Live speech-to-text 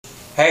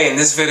Hey, in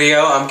this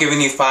video, I'm giving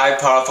you 5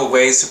 powerful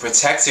ways to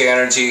protect your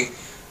energy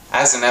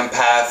as an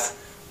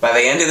empath. By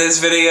the end of this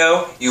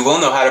video, you will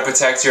know how to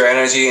protect your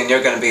energy and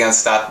you're going to be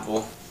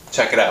unstoppable.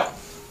 Check it out.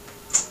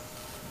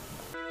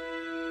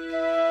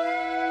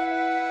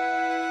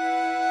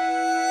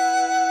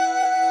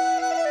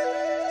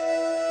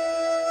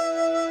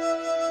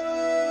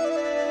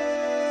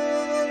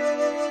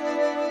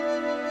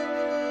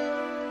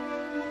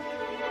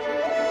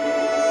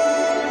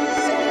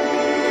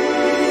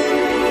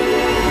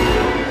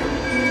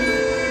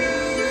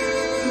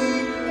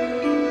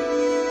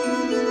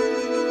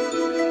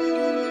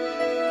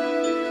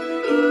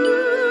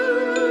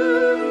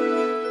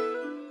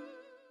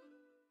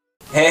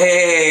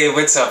 Hey,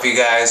 what's up you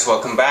guys?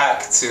 Welcome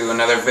back to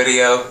another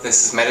video.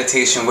 This is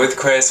Meditation with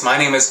Chris. My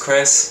name is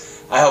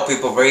Chris. I help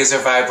people raise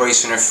their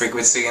vibration or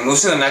frequency and move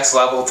to the next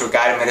level through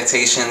guided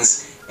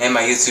meditations and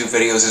my YouTube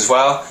videos as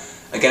well.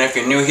 Again, if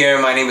you're new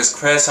here, my name is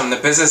Chris. I'm the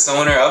business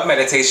owner of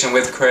Meditation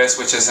with Chris,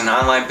 which is an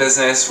online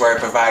business where I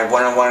provide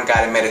one-on-one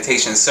guided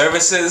meditation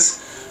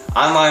services,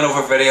 online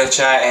over video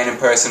chat and in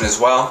person as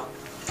well.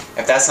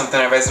 If that's something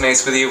that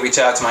resonates with you, reach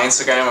out to my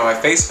Instagram or my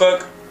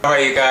Facebook.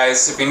 Alright you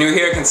guys, if you're new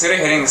here, consider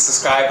hitting the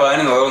subscribe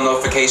button and the little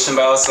notification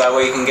bell so that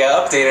way you can get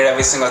updated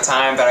every single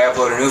time that I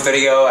upload a new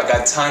video. I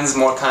got tons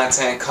more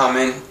content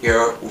coming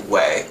your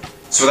way.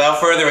 So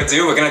without further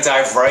ado, we're going to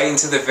dive right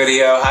into the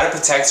video, how to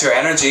protect your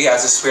energy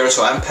as a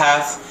spiritual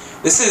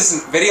empath. This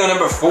is video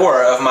number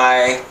 4 of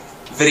my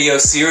video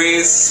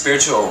series,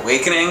 Spiritual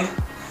Awakening.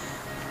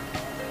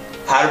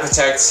 How to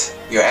protect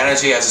your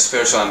energy as a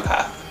spiritual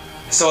empath.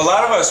 So a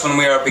lot of us, when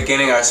we are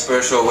beginning our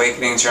spiritual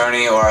awakening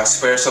journey or our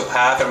spiritual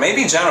path, or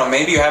maybe in general,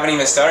 maybe you haven't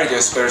even started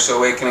your spiritual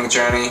awakening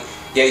journey,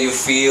 yet you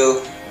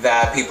feel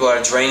that people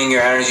are draining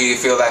your energy, you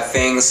feel that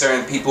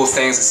certain people,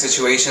 things, and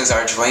situations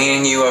are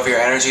draining you of your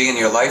energy and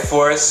your life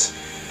force,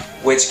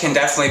 which can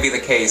definitely be the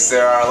case.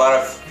 There are a lot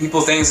of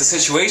people, things, and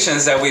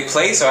situations that we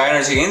place our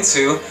energy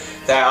into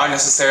that aren't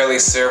necessarily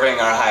serving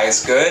our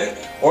highest good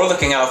or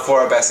looking out for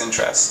our best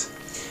interest.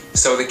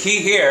 So the key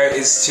here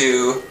is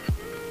to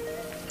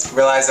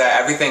realize that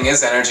everything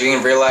is energy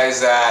and realize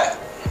that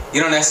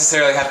you don't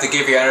necessarily have to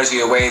give your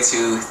energy away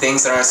to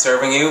things that aren't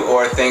serving you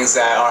or things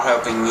that aren't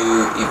helping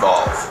you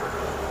evolve.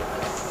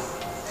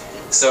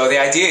 So the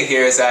idea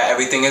here is that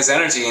everything is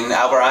energy, and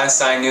Albert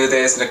Einstein knew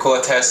this,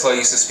 Nikola Tesla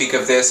used to speak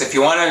of this. If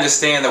you want to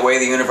understand the way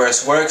the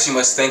universe works, you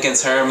must think in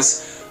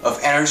terms of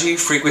energy,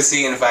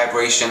 frequency, and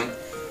vibration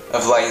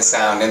of light and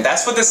sound. And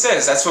that's what this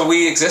is. That's what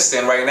we exist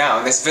in right now.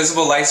 In this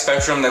visible light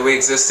spectrum that we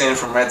exist in,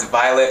 from red to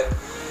violet,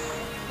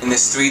 in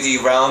this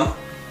 3D realm,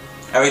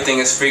 everything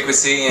is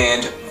frequency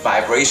and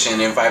vibration.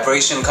 And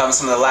vibration comes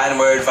from the Latin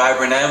word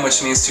vibrinem,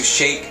 which means to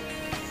shake,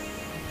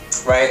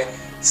 right?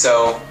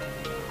 So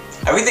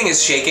everything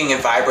is shaking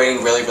and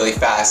vibrating really, really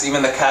fast.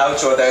 Even the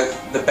couch or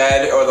the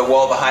bed or the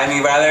wall behind me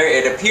rather,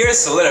 it appears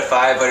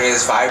solidified, but it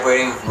is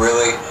vibrating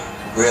really,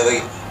 really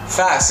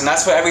fast. And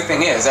that's what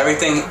everything is.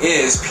 Everything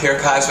is pure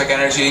cosmic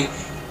energy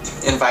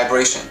and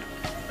vibration.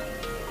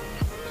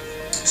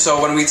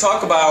 So when we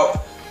talk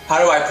about how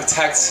do I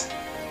protect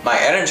my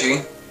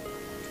energy,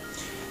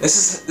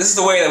 this is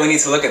the way that we need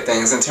to look at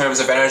things in terms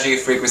of energy,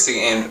 frequency,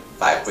 and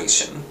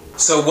vibration.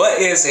 So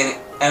what is an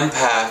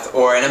empath,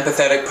 or an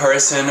empathetic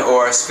person,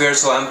 or a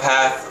spiritual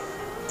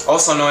empath,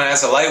 also known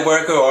as a light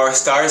worker or a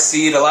star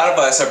seed? A lot of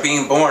us are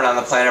being born on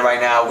the planet right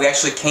now. We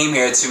actually came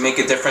here to make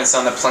a difference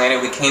on the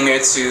planet. We came here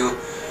to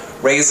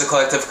raise the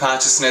collective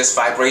consciousness,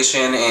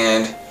 vibration,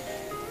 and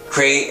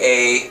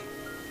create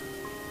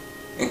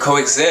and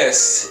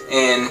coexist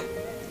in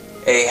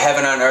a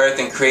heaven on earth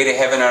and create a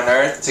heaven on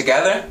earth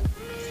together.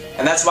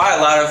 And that's why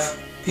a lot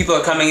of people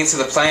are coming into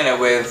the planet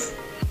with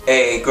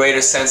a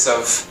greater sense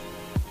of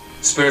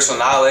spiritual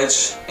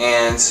knowledge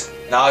and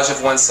knowledge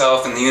of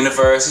oneself and the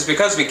universe, is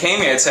because we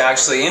came here to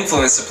actually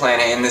influence the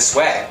planet in this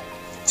way,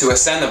 to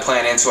ascend the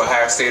planet into a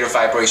higher state of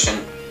vibration.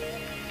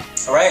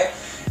 Alright?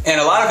 And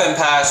a lot of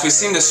empaths, we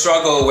seem to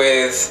struggle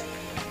with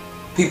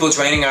people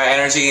draining our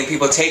energy and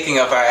people taking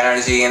up our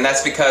energy, and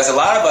that's because a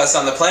lot of us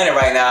on the planet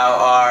right now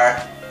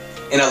are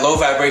in a low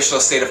vibrational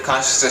state of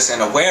consciousness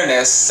and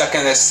awareness, stuck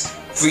in this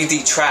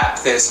 3D trap,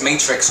 this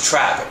matrix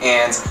trap.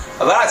 And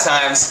a lot of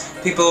times,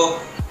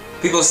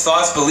 people's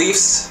thoughts,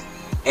 beliefs,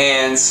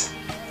 and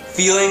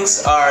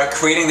feelings are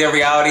creating their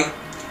reality,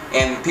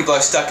 and people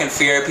are stuck in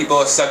fear. People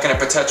are stuck in a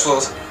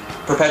perpetual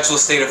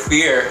state of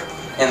fear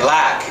and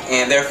lack,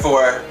 and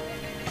therefore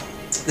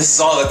this is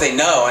all that they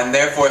know, and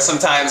therefore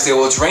sometimes they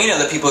will drain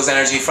other people's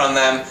energy from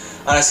them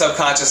on a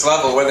subconscious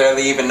level, whether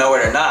they even know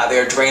it or not.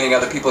 They're draining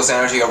other people's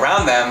energy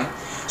around them,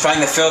 trying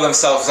to fill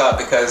themselves up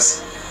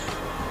because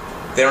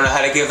they don't know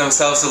how to give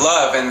themselves the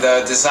love and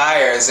the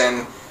desires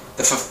and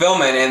the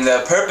fulfillment and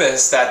the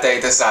purpose that they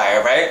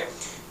desire, right?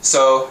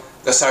 So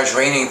they'll start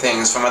draining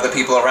things from other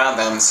people around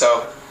them.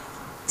 So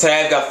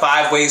today I've got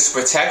 5 ways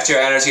to protect your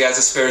energy as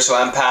a spiritual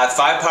empath.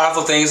 5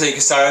 powerful things that you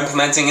can start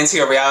implementing into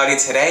your reality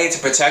today to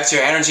protect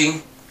your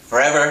energy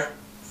forever,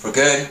 for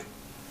good.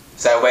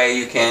 So that way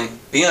you can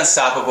be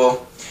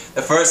unstoppable.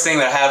 The first thing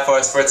that I have for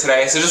us for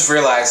today is to just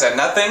realize that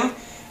nothing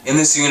in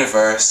this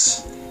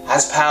universe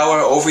has power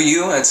over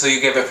you until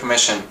you give it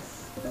permission.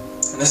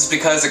 And this is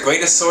because the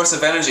greatest source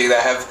of energy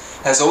that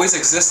has always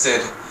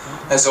existed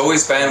has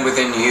always been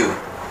within you.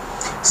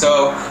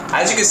 So,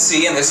 as you can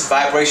see in this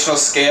vibrational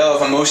scale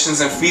of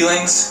emotions and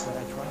feelings,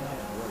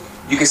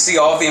 you can see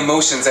all of the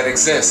emotions that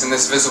exist in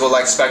this visible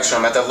light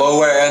spectrum. At the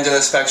lower end of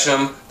the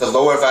spectrum, the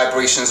lower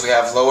vibrations, we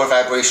have lower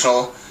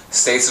vibrational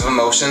states of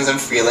emotions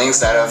and feelings,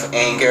 that of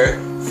anger,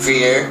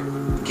 fear,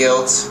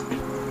 guilt,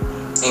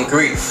 and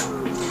grief.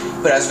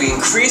 But as we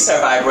increase our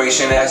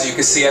vibration, as you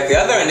can see at the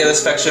other end of the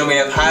spectrum, we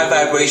have high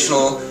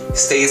vibrational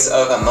states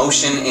of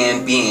emotion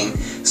and being.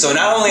 So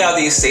not only are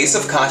these states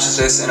of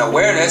consciousness and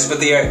awareness, but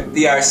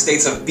they are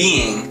states of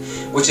being,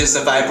 which is the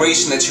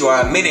vibration that you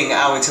are emitting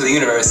out into the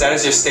universe. That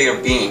is your state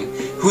of being,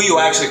 who you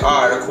actually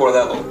are at a core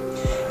level.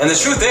 And the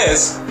truth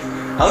is,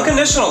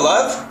 unconditional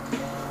love,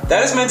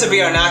 that is meant to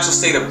be our natural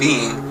state of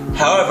being.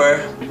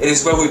 However, it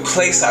is where we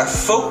place our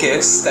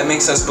focus that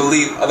makes us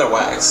believe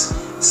otherwise.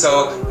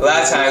 So a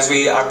lot of times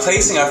we are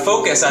placing our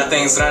focus on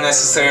things that aren't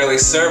necessarily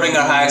serving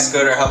our highest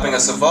good or helping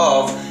us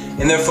evolve,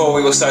 and therefore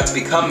we will start to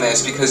become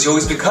this, because you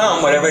always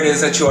become whatever it is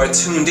that you are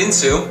tuned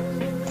into.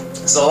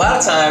 So a lot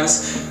of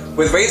times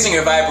with raising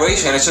your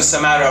vibration, it's just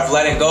a matter of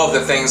letting go of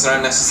the things that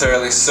aren't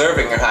necessarily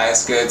serving your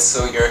highest good,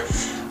 so your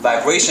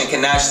vibration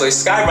can naturally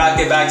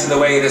skyrocket back to the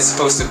way it is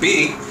supposed to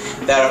be,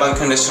 that of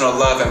unconditional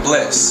love and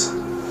bliss.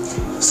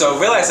 So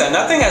realize that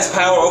nothing has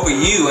power over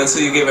you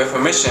until you give it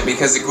permission,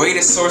 because the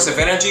greatest source of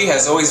energy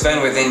has always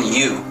been within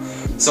you.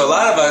 So a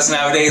lot of us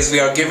nowadays, we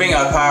are giving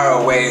our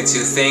power away to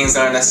things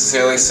that aren't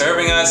necessarily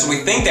serving us. We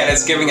think that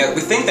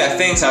we think that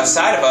things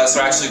outside of us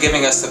are actually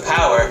giving us the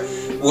power.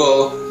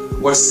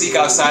 We'll seek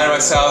outside of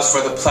ourselves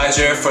for the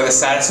pleasure, for the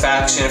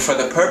satisfaction, for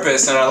the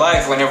purpose in our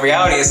life, when in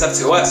reality it's up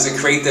to us to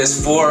create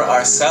this for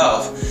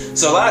ourselves.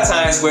 So a lot of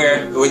times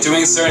we're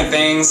doing certain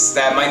things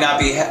that might not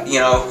be,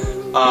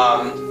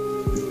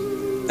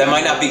 that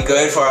might not be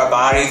good for our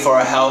body, for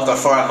our health, or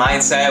for our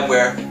mindset.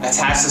 We're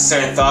attached to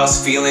certain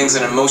thoughts, feelings,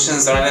 and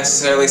emotions that aren't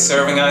necessarily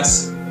serving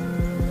us.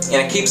 And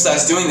it keeps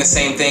us doing the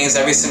same things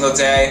every single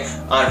day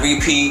on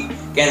repeat,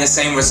 getting the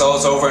same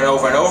results over and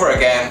over and over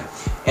again.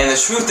 And the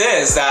truth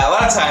is that a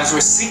lot of times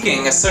we're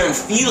seeking a certain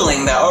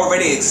feeling that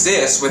already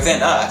exists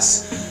within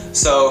us.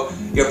 So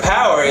your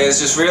power is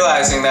just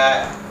realizing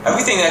that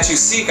everything that you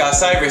seek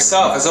outside of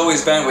yourself has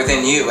always been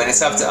within you, and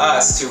it's up to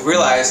us to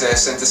realize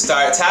this and to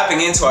start tapping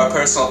into our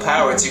personal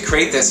power to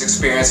create this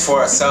experience for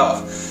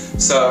ourselves.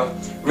 So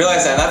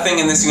realize that nothing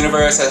in this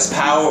universe has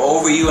power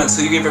over you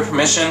until you give it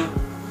permission.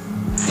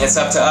 It's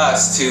up to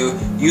us to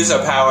use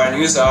our power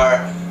and use our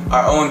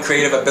own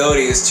creative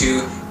abilities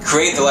to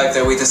create the life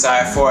that we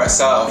desire for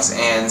ourselves.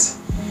 And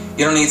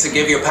you don't need to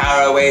give your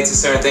power away to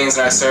certain things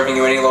that aren't serving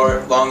you any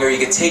longer. You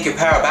can take your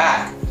power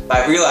back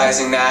by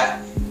realizing that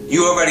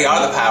you already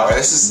are the power.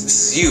 This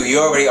is you. You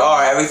already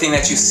are everything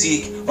that you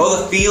seek. All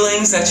the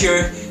feelings that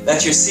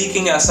you're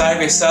seeking outside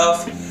of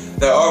yourself,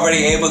 they're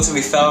already able to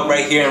be felt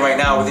right here and right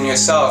now within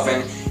yourself.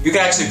 And you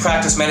can actually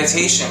practice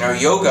meditation or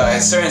yoga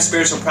and certain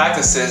spiritual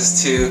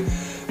practices to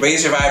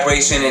raise your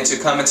vibration and to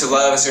come into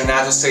love as your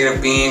natural state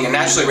of being, and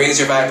naturally raise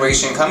your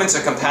vibration, come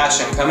into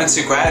compassion, come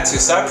into gratitude.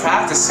 Start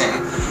practicing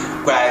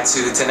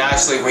gratitude to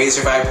naturally raise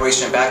your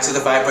vibration back to the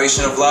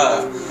vibration of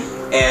love.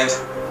 And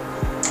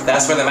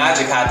that's where the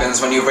magic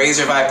happens. When you raise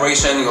your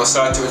vibration, you'll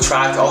start to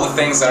attract all the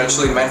things that are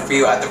truly meant for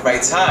you at the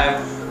right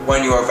time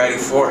when you are ready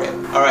for it.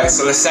 Alright,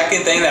 so the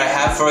second thing that I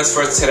have for us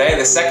for today,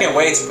 the second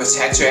way to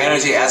protect your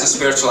energy as a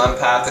spiritual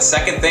empath, the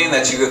second thing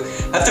that you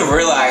have to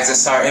realize and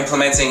start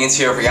implementing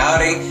into your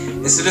reality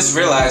is to just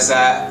realize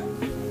that,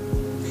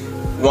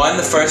 one,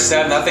 the first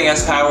step, nothing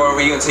has power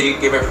over you until you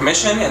give it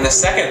permission. And the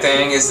second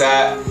thing is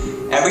that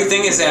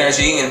everything is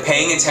energy, and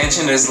paying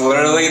attention is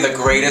literally the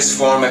greatest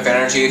form of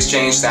energy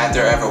exchange that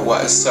there ever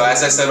was. So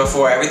as I said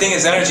before, everything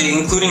is energy,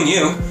 including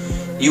you.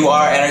 You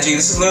are energy.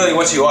 This is literally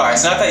what you are.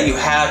 It's not that you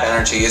have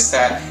energy, it's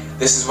that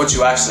this is what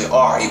you actually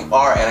are. You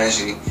are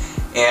energy.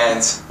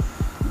 And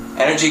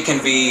energy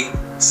can be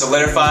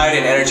solidified,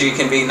 and energy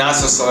can be not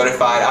so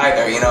solidified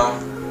either, you know.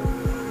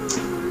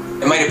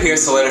 It might appear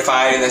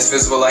solidified in this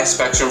visible light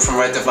spectrum from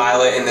red to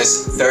violet in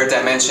this third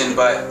dimension,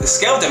 but the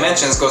scale of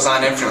dimensions goes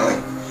on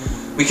infinitely.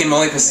 We can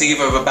only perceive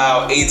of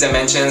about 8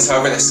 dimensions,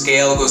 however the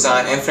scale goes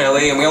on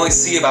infinitely, and we only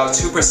see about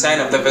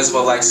 2% of the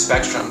visible light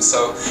spectrum.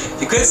 So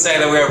you could say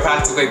that we are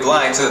practically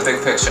blind to the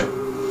big picture.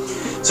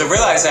 So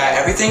realize that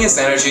everything is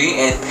energy,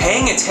 and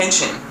paying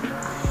attention.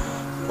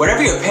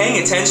 Whatever you're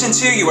paying attention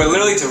to, you are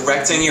literally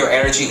directing your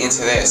energy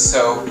into this.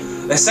 So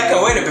the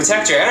second way to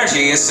protect your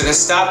energy is to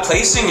just stop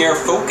placing your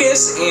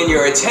focus and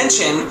your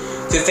attention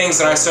to things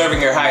that aren't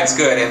serving your highest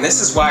good. And this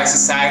is why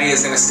society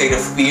is in a state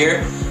of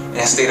fear, in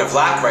a state of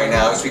lack right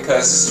now, is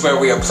because this is where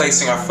we are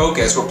placing our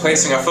focus. We're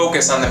placing our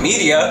focus on the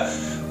media,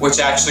 which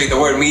actually the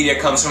word media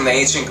comes from the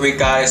ancient Greek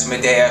goddess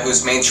Medea,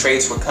 whose main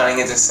traits were cunning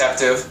and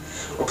deceptive.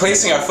 We're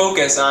placing our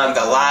focus on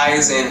the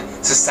lies in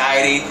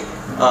society,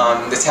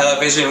 the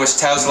television which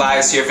tells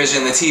lies to your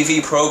vision, the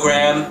TV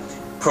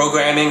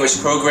programming which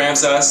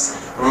programs us,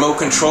 remote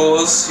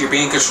controls, you're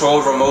being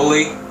controlled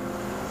remotely.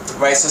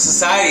 right? So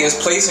society is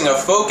placing our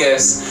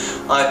focus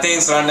on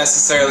things that aren't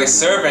necessarily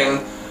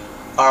serving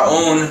our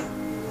own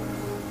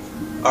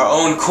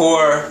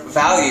core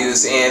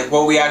values and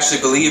what we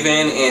actually believe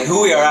in and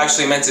who we are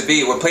actually meant to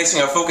be. We're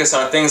placing our focus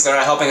on things that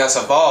are helping us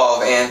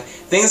evolve and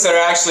things that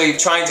are actually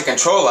trying to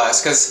control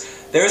us, because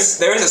there is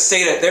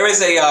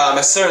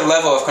a certain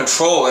level of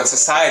control in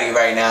society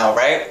right now,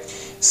 right?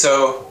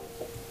 So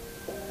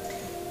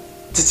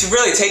to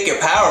really take your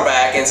power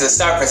back and to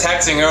start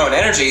protecting your own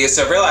energy is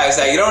to realize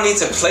that you don't need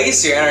to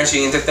place your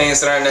energy into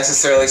things that aren't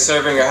necessarily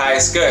serving your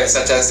highest good,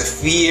 such as the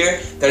fear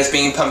that is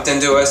being pumped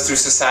into us through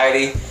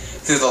society,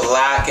 through the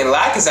lack. And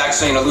lack is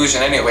actually an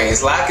illusion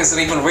anyways. Lack isn't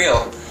even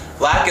real.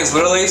 Lack is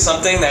literally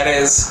something that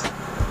is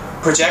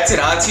projected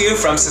onto you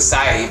from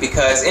society,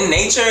 because in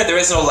nature there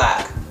is no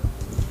lack.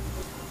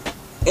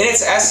 In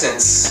its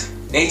essence,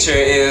 nature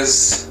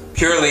is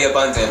purely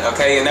abundant,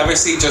 okay? You never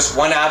see just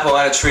one apple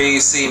on a tree, you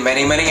see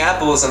many, many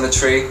apples on the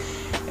tree.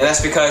 And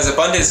that's because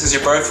abundance is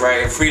your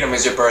birthright and freedom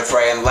is your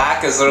birthright, and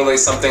lack is literally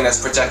something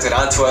that's projected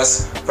onto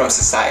us from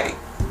society.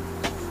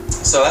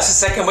 So that's the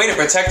second way to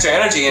protect your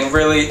energy and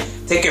really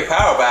take your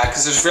power back,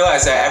 because just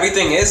realize that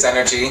everything is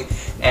energy,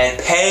 and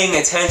paying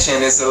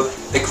attention is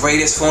the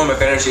greatest form of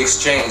energy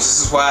exchange.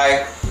 This is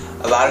why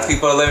a lot of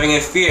people are living in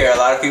fear. A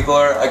lot of people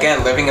are,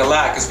 again, living in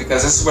lack, is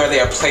because this is where they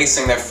are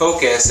placing their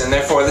focus, and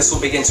therefore this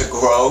will begin to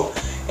grow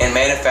and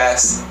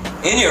manifest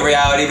in your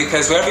reality,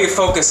 because whatever you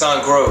focus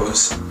on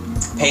grows.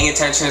 Paying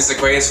attention is the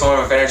greatest form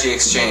of energy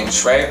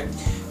exchange, right?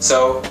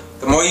 So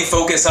the more you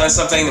focus on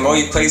something, the more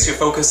you place your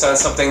focus on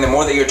something, the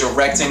more that you're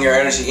directing your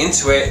energy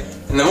into it,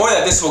 and the more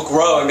that this will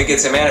grow and begin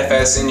to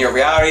manifest in your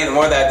reality, the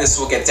more that this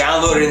will get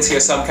downloaded into your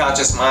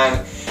subconscious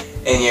mind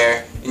and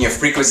your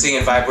frequency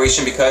and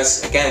vibration,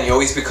 because again, you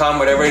always become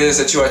whatever it is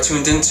that you are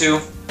tuned into,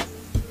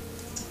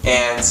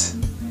 and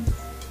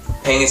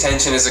paying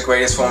attention is the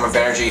greatest form of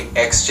energy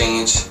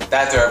exchange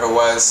that there ever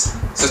was.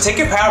 So take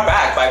your power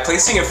back by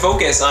placing your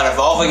focus on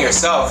evolving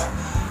yourself.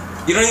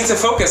 You don't need to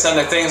focus on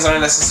the things that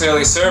aren't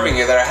necessarily serving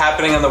you, that are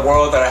happening in the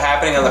world, that are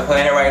happening on the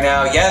planet right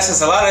now. Yes,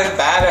 there's a lot of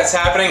bad that's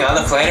happening on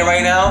the planet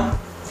right now,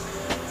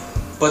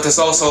 but there's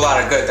also a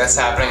lot of good that's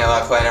happening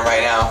on the planet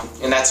right now.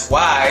 And that's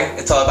why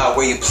it's all about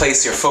where you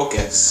place your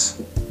focus.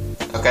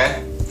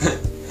 Okay?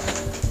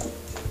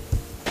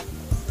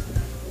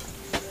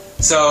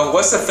 So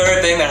what's the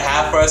third thing that I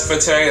have for us for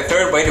today? The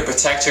third way to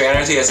protect your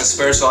energy as a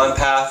spiritual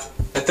empath.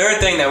 The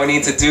third thing that we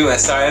need to do and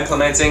start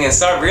implementing and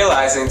start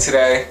realizing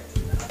today,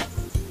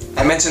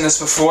 I mentioned this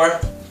before,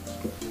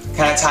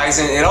 kind of ties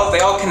in, they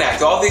all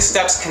connect. All these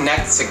steps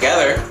connect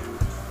together.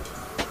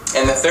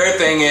 And the third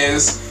thing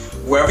is,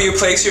 wherever you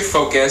place your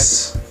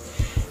focus,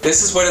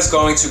 this is what is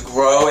going to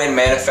grow and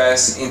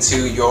manifest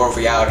into your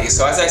reality.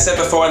 So as I said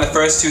before in the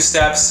first two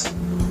steps,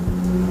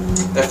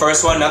 the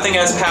first one, nothing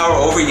has power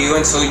over you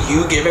until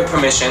you give it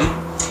permission.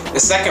 The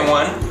second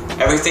one,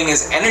 everything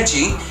is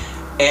energy,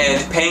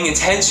 and paying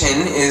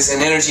attention is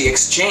an energy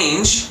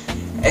exchange.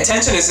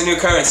 Attention is the new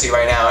currency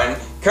right now, and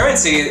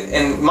currency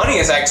and money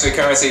is actually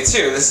currency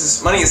too.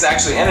 Money is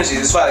actually energy.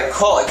 This is why they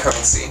call it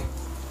currency.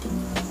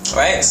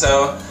 Right?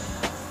 So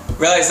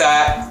realize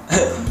that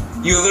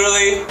you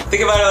literally,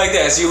 think about it like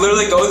this, you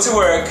literally go to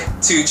work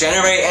to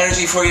generate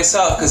energy for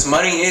yourself, because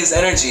money is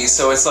energy.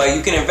 So it's like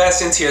you can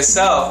invest into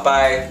yourself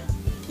by,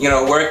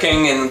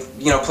 working and,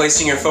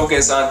 placing your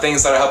focus on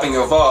things that are helping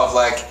you evolve.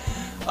 Like,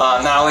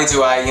 not only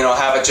do I,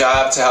 have a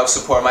job to help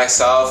support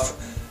myself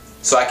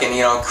so I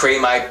can,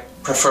 create my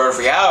preferred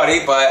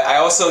reality, but I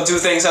also do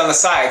things on the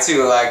side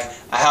too. Like,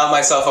 I help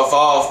myself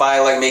evolve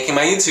by making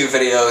my YouTube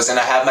videos, and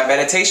I have my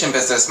meditation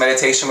business,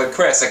 Meditation with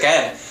Chris.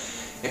 Again,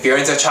 if you're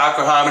into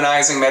chakra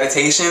harmonizing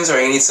meditations,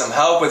 or you need some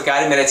help with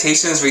guided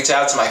meditations, reach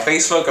out to my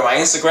Facebook or my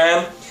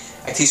Instagram.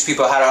 I teach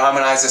people how to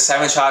harmonize the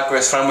 7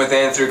 chakras from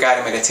within through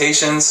guided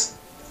meditations.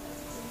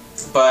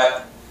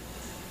 But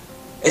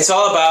it's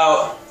all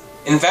about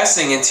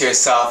investing into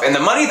yourself. And the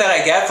money that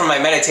I get from my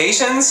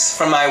meditations,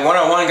 from my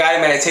one-on-one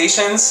guided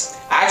meditations,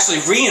 I actually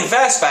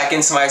reinvest back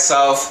into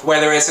myself,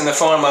 whether it's in the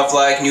form of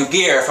new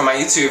gear for my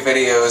YouTube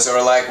videos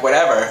or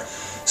whatever.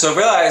 So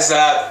realize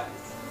that,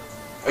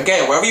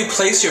 again, wherever you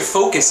place your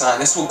focus on,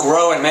 this will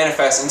grow and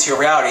manifest into your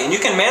reality. And you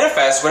can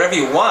manifest whatever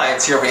you want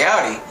into your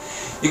reality.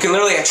 You can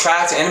literally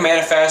attract and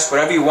manifest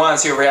whatever you want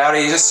into your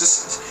reality. It's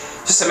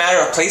just a matter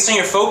of placing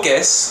your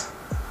focus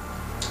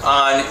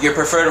on your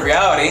preferred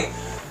reality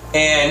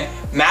and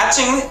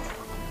matching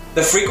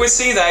the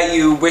frequency that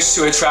you wish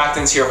to attract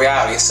into your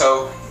reality.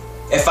 So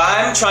if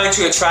I'm trying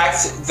to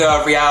attract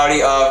the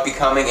reality of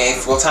becoming a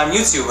full-time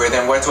YouTuber,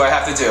 then what do I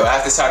have to do? I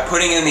have to start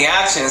putting in the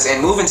actions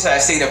and move into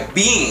that state of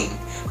being.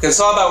 Because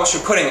it's all about what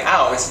you're putting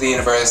out into the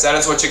universe. That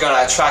is what you're going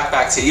to attract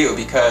back to you,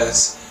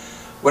 because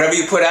whatever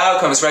you put out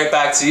comes right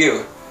back to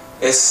you.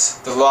 It's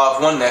the law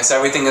of oneness.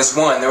 Everything is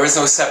one. There is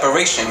no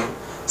separation.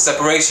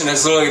 Separation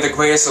is literally the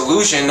greatest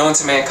illusion known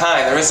to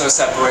mankind. There is no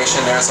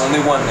separation. There is only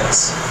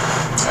oneness.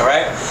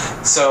 Alright?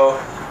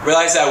 So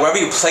realize that wherever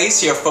you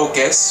place your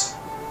focus,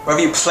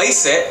 wherever you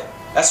place it,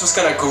 that's what's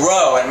going to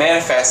grow and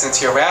manifest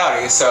into your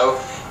reality. So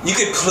you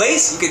could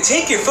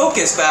take your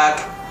focus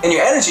back and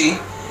your energy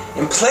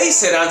and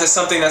place it onto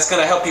something that's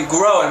going to help you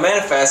grow and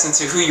manifest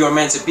into who you're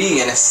meant to be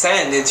and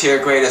ascend into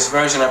your greatest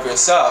version of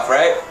yourself,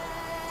 right?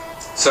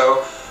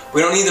 So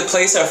we don't need to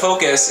place our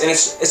focus, and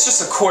it's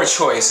just a core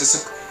choice.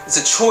 It's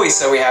a choice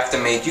that we have to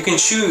make. You can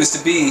choose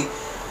to be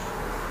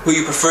who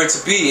you prefer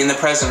to be in the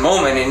present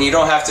moment, and you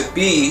don't have to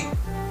be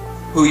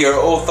who your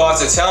old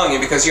thoughts are telling you,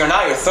 because you're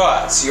not your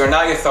thoughts. You're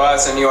not your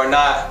thoughts, and you are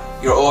not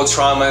your old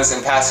traumas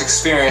and past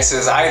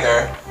experiences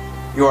either.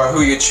 You are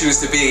who you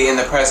choose to be in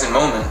the present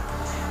moment.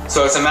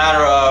 So it's a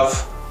matter of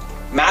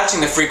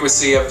matching the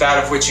frequency of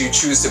that of which you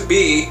choose to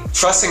be,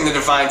 trusting the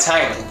divine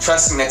timing,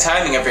 trusting the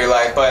timing of your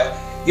life, but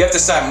you have to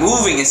start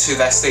moving into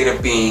that state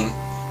of being,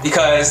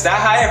 because that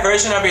higher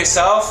version of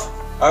yourself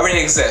already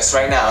exists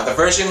right now. The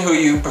version who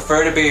you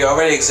prefer to be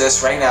already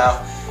exists right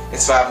now.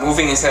 It's about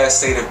moving into that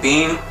state of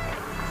being,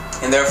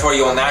 and therefore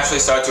you will naturally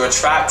start to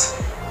attract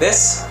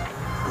this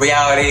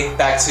reality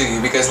back to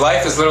you, because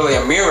life is literally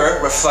a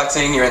mirror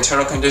reflecting your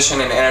internal condition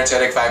and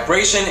energetic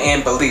vibration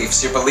and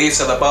beliefs. Your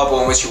beliefs are the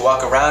bubble in which you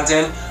walk around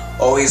in,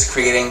 always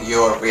creating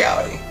your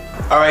reality.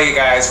 Alright you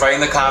guys, write in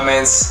the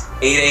comments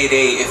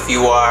 888 if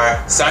you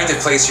are starting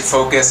to place your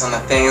focus on the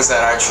things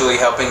that are truly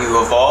helping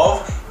you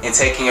evolve and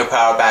taking your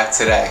power back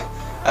today.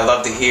 I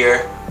love to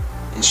hear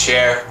and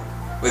share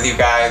with you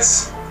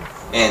guys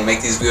and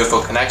make these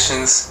beautiful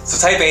connections. So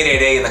type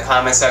 888 in the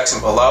comment section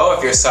below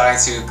if you're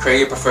starting to create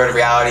your preferred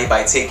reality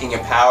by taking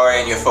your power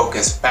and your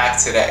focus back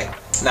today.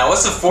 Now,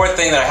 what's the fourth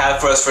thing that I have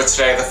for us for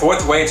today? The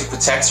fourth way to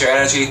protect your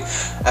energy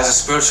as a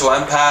spiritual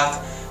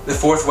empath, the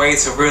fourth way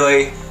to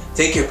really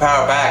take your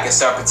power back and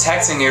start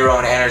protecting your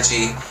own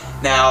energy.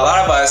 Now, a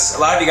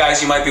lot of you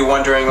guys, you might be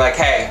wondering like,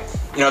 hey,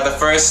 you know, the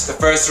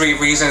first three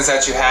reasons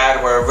that you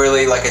had were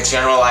really like a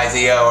general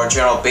idea or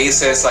general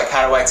basis, like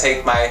how do I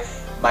take my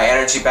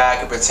energy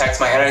back and protect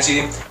my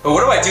energy. But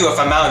what do I do if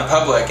I'm out in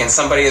public and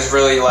somebody is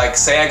really like,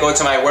 say I go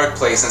to my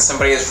workplace and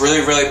somebody is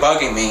really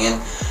bugging me and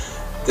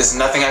there's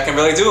nothing I can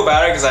really do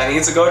about it because I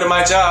need to go to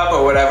my job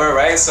or whatever,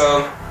 right?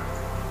 So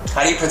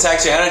how do you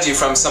protect your energy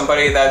from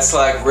somebody that's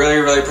like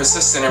really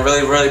persistent and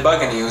really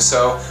bugging you?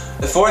 So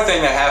the fourth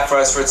thing that I have for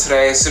us for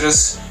today is to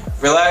just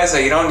realize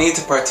that you don't need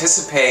to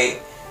participate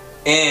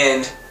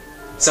in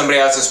somebody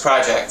else's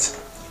project.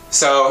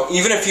 So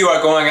even if you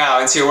are going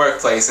out into your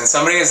workplace and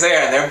somebody is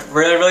there and they're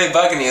really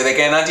bugging you, they're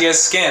getting under your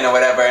skin or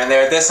whatever, and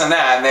they're this and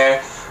that and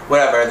they're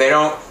whatever,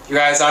 you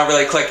guys aren't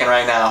really clicking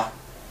right now.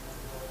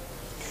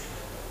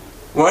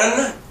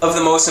 One of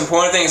the most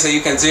important things that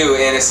you can do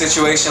in a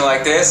situation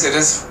like this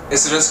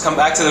is to just come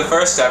back to the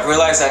first step.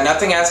 Realize that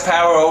nothing has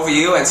power over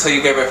you until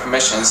you give it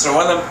permission. So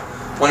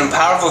one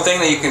powerful thing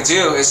that you can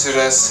do is to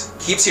just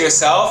keep to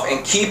yourself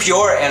and keep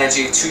your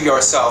energy to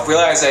yourself.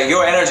 Realize that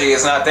your energy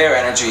is not their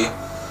energy.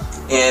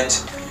 And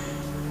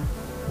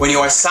when you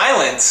are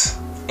silent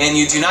and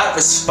you do not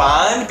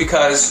respond,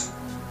 because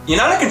you're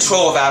not in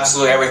control of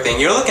absolutely everything.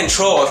 You're in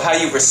control of how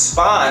you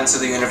respond to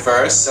the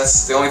universe.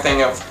 That's the only thing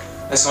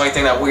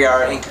that we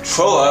are in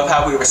control of,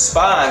 how we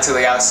respond to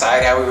the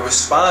outside, how we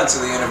respond to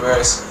the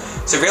universe.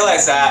 So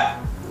realize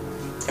that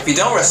if you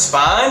don't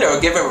respond or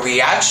give a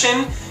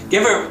reaction,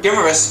 give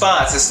a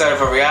response instead of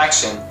a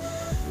reaction.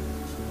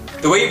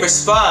 The way you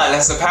respond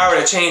has the power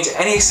to change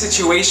any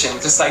situation,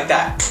 just like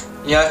that.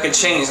 Your life can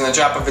change in the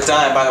drop of a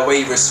dime by the way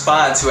you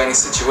respond to any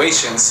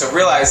situation. So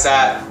realize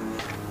that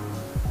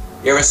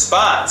your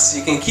response,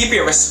 you can keep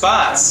your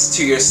response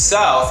to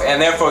yourself,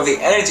 and therefore the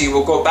energy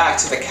will go back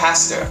to the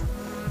caster.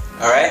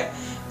 Alright?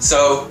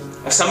 So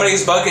if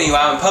somebody's bugging you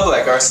out in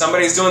public, or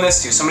somebody's doing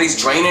this to you, somebody's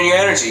draining your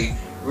energy,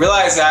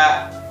 realize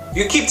that if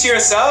you keep to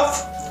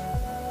yourself,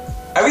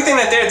 everything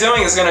that they're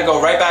doing is going to go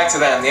right back to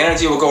them. The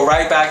energy will go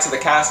right back to the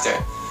caster.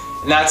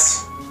 And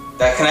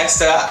that connects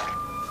to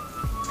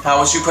how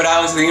what you put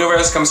out into the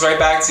universe comes right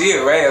back to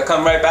you, right? It'll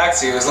come right back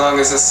to you as long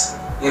as it's,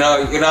 you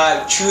know, you're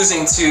not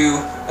choosing to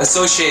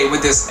associate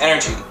with this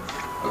energy,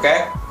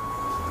 okay?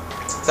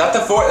 So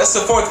that's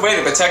the fourth way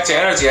to protect your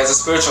energy as a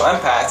spiritual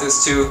empath,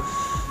 is to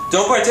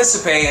don't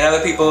participate in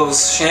other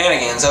people's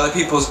shenanigans, other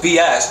people's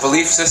BS,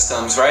 belief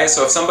systems, right?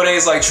 So if somebody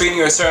is like treating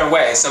you a certain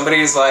way,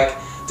 somebody is like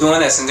doing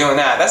this and doing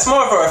that, that's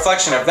more of a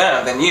reflection of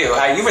them than you.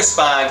 How you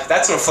respond,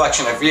 that's a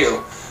reflection of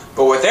you.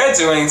 But what they're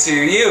doing to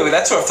you,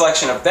 that's a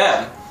reflection of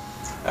them.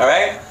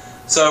 Alright?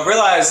 So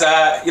realize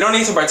that you don't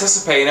need to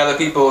participate in other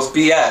people's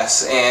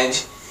BS, and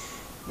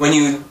when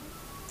you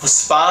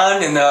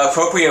respond in the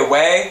appropriate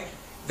way,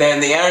 then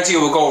the energy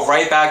will go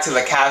right back to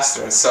the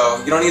caster. So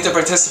you don't need to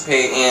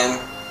participate in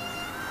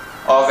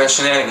all their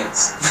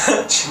shenanigans.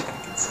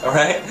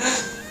 Alright?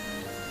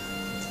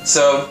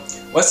 So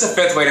what's the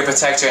fifth way to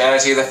protect your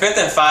energy? The fifth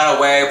and final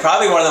way,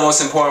 probably one of the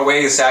most important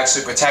ways to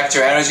actually protect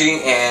your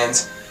energy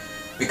and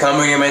become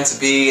who you're meant to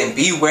be and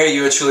be where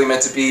you're truly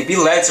meant to be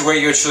led to where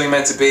you're truly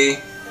meant to be,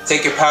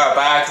 take your power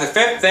back. The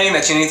fifth thing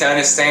that you need to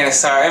understand and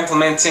start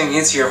implementing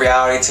into your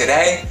reality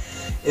today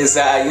is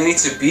that you need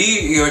to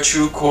be your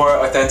true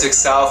core authentic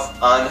self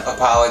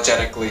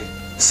unapologetically.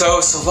 So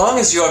long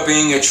as you are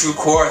being your true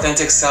core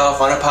authentic self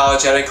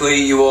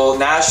unapologetically, you will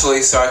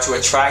naturally start to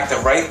attract the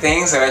right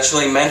things that are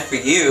truly meant for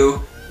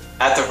you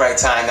at the right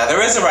time. Now,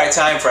 there is a right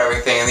time for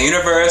everything, and the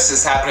universe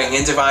is happening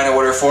in divine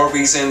order for a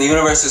reason. The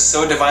universe is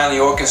so divinely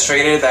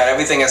orchestrated that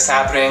everything is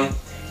happening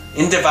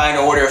in divine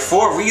order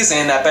for a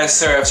reason that best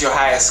serves your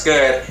highest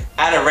good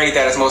at a rate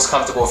that is most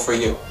comfortable for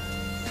you.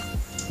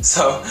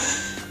 So,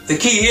 the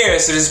key here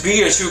is to just be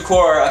your true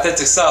core,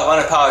 authentic self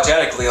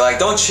unapologetically. Like,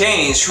 don't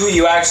change who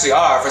you actually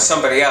are for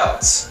somebody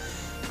else.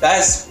 That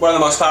is one of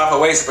the most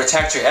powerful ways to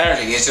protect your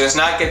energy, is to just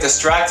not get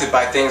distracted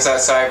by things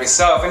outside of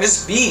yourself and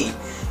just be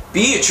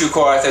your true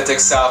core, authentic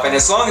self. And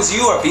as long as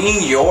you are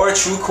being your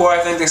true core,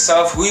 authentic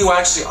self, who you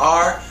actually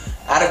are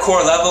at a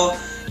core level,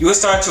 you will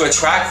start to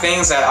attract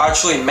things that are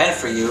truly meant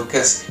for you.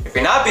 Because if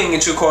you're not being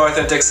your true core,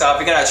 authentic self,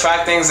 you're going to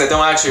attract things that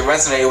don't actually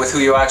resonate with who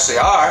you actually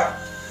are.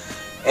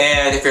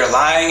 And if you're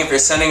lying, if you're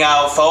sending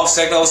out false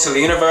signals to the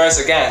universe,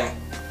 again,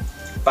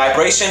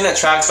 vibration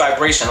attracts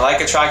vibration,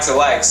 like attracts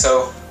like.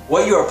 So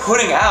what you are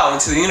putting out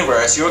into the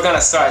universe, you're going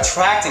to start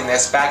attracting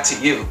this back to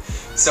you.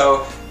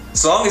 So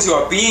as long as you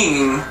are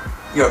being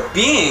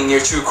your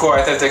true core,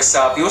 authentic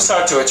self, you'll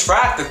start to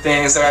attract the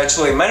things that are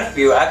actually meant for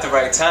you at the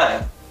right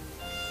time.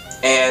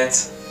 And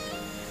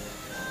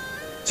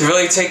to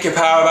really take your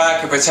power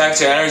back and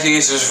protect your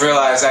energies, just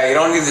realize that you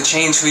don't need to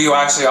change who you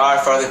actually are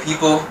for other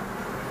people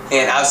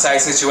in outside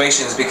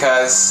situations,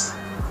 because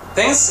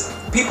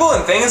people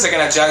and things are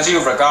going to judge you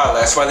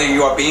regardless, whether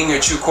you are being your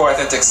true core,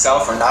 authentic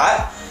self or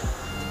not.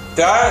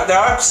 There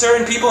are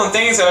certain people and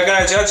things that are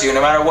going to judge you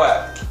no matter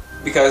what,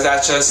 because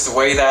that's just the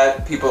way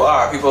that people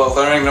are. People are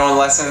learning their own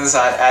lessons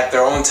at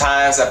their own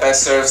times that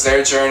best serves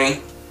their journey,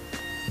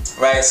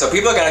 right? So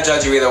people are going to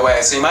judge you either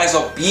way, so you might as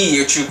well be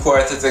your true core,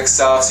 authentic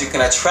self so you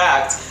can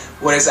attract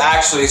what is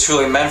actually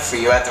truly meant for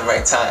you at the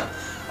right time.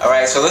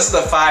 Alright, so this is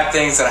the 5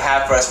 things that I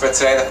have for us for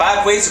today. The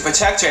 5 ways to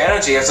protect your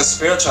energy as a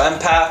spiritual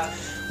empath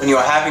when you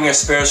are having your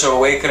spiritual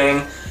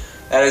awakening.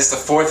 That is the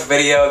 4th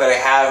video that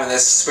I have in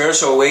this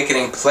spiritual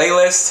awakening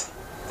playlist,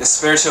 this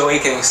spiritual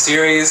awakening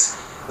series.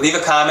 Leave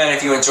a comment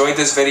if you enjoyed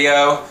this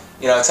video.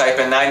 You know, type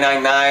in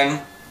 999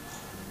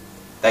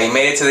 that you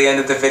made it to the end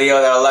of the video.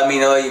 That'll let me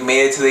know that you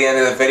made it to the end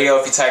of the video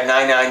if you type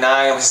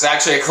 999, which is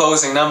actually a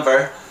closing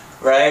number.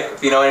 Right?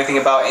 If you know anything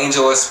about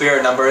angel or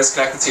spirit numbers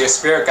connected to your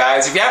spirit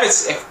guides.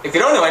 If you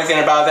don't know anything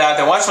about that,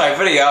 then watch my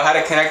video, how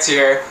to connect to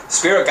your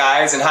spirit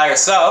guides and higher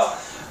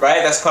self.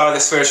 Right? That's part of the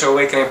spiritual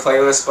awakening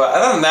playlist. But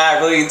other than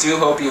that, I really do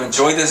hope you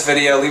enjoyed this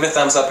video. Leave a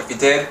thumbs up if you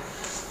did.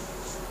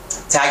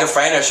 Tag a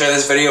friend or share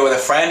this video with a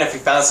friend if you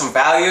found some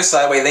value, so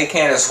that way they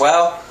can as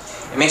well.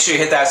 And make sure you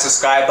hit that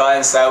subscribe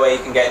button so that way you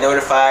can get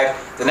notified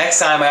the next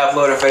time I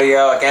upload a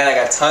video. Again, I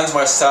got tons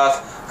more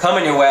stuff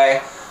coming your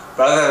way.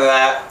 But other than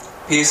that,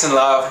 peace and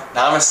love.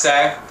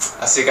 Namaste.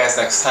 I'll see you guys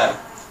next time.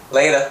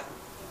 Later.